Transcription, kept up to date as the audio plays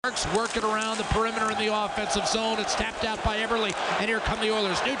Sharks working around the perimeter in the offensive zone. It's tapped out by Eberle, and here come the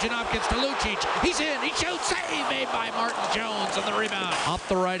Oilers. Nugent-Hopkins to Lucic. He's in. He shoots. Save made by Martin Jones on the rebound. Up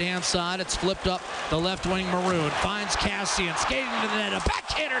the right-hand side, it's flipped up the left wing. Maroon finds Kassian skating to the net. A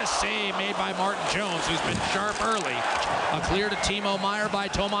backhander to save made by Martin Jones, who's been sharp early. A clear to Timo Meier by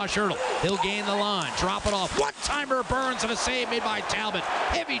Tomas Hertl. He'll gain the line, drop it off. One-timer Burns and a save made by Talbot.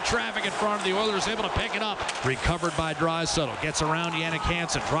 Heavy traffic in front of the Oilers, able to pick it up. Recovered by Draisaitl. Gets around Jannik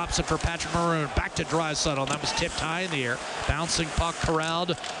Hansen. Drops it for Patrick Maroon. Back to Draisaitl. That was tipped high in the air. Bouncing puck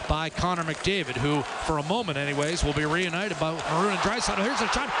corralled by Connor McDavid, who, for a moment anyways, will be reunited by Maroon and Draisaitl. Here's a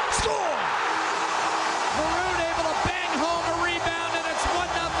shot. Score! Maroon able to bang home a rebound, and it's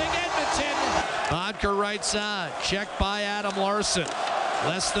 1-0 Edmonton. Bodker right side. Checked by Adam Larsson.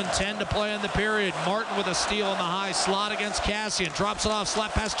 Less than 10 to play in the period. Martin with a steal in the high slot against Kassian. Drops it off,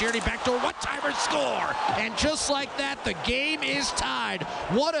 slap past Tierney, backdoor, one-timer, score! And just like that, the game is tied.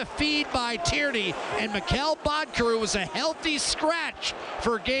 What a feed by Tierney. And Mikkel Bodker, who was a healthy scratch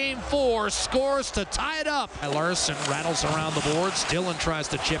for Game 4, scores to tie it up. Larson rattles around the boards. Dillon tries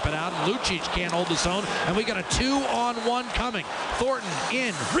to chip it out, and Lucic can't hold his own. And we got a 2-on-1 coming. Thornton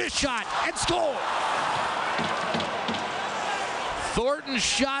in, wrist shot, and score! Thornton's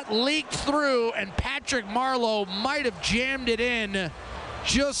shot leaked through, and Patrick Marleau might have jammed it in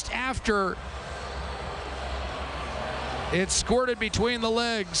just after it squirted between the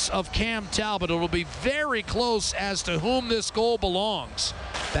legs of Cam Talbot. It will be very close as to whom this goal belongs.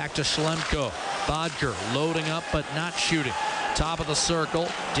 Back to Schlemko. Bodker loading up but not shooting. Top of the circle,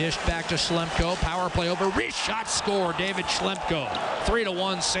 dished back to Schlemko. Power play over, wrist shot, score. David Schlemko.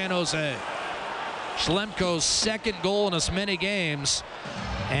 3-1 San Jose. Schlemko's second goal in as many games,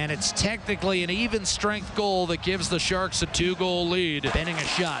 and it's technically an even strength goal that gives the Sharks a 2-goal lead. Bending a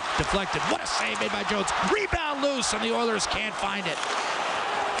shot, deflected. What a save made by Jones. Rebound loose, and the Oilers can't find it.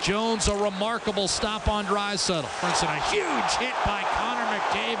 Jones, a remarkable stop on Draisaitl. And a huge hit by Connor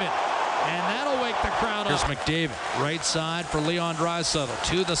McDavid, and that'll wake the crowd up. Here's McDavid, right side for Leon Draisaitl,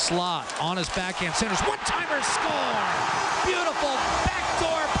 to the slot, on his backhand centers. One-timer, score! Beautiful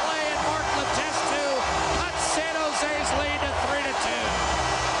backdoor play, and Mark Letestu cuts San Jose's lead to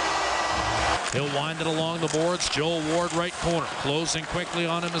 3-2. He'll wind it along the boards. Joel Ward, right corner. Closing quickly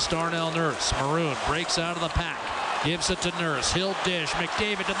on him is Darnell Nurse. Maroon breaks out of the pack. Gives it to Nurse. He'll dish.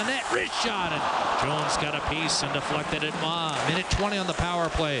 McDavid to the net. Wrist shot. And Jones got a piece and deflected it. Minute 20 on the power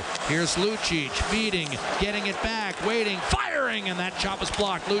play. Here's Lucic feeding, getting it back, waiting, firing, and that shot was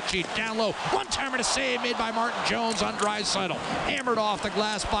blocked. Lucic down low. One-timer to save made by Martin Jones on Draisaitl. Hammered off the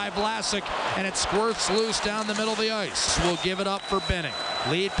glass by Vlasic, and it squirts loose down the middle of the ice. We'll give it up for Benning.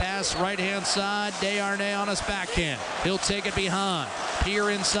 Lead pass right-hand side. Desharnais on his backhand. He'll take it behind. Pierre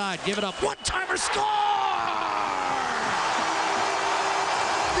inside. Give it up. One-timer, score!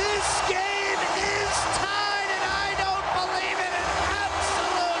 This game is tied, and I don't believe it. An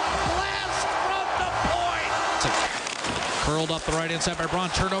absolute blast from the point. Curled up the right-hand side by Braun.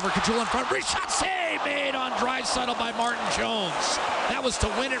 Turnover, control in front. Wrist shot, save made on Draisaitl by Martin Jones. That was to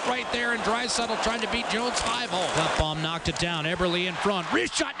win it right there, and Draisaitl trying to beat Jones 5-hole. That bomb knocked it down. Eberle in front.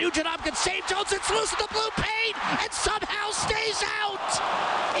 Wrist shot. Nugent-Hopkins save Jones. It's loose in the blue paint, and somehow stays out.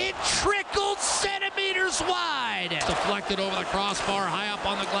 It trickled centimeters wide. Deflected over the crossbar, high up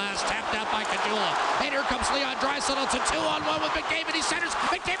on the glass, tapped out by Caggiula. And here comes Leon Draisaitl. It's a 2-on-1 with McDavid. He centers.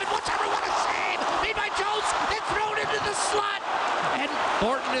 McDavid, one-timer, what a save! Made by Jones, and thrown into the slot. And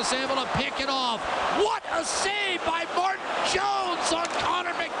Thornton is able to pick it off. What a save by Martin Jones on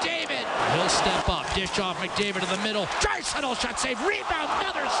Connor McDavid. He'll step up, dish off McDavid to the middle. Draisaitl shot save, rebound,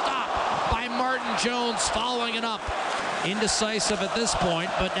 another stop by Martin Jones, following it up. Indecisive at this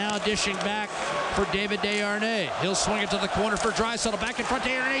point, but now dishing back for David Desharnais. He'll swing it to the corner for Draisaitl. Back in front,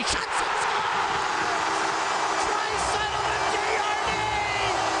 Desharnais shots.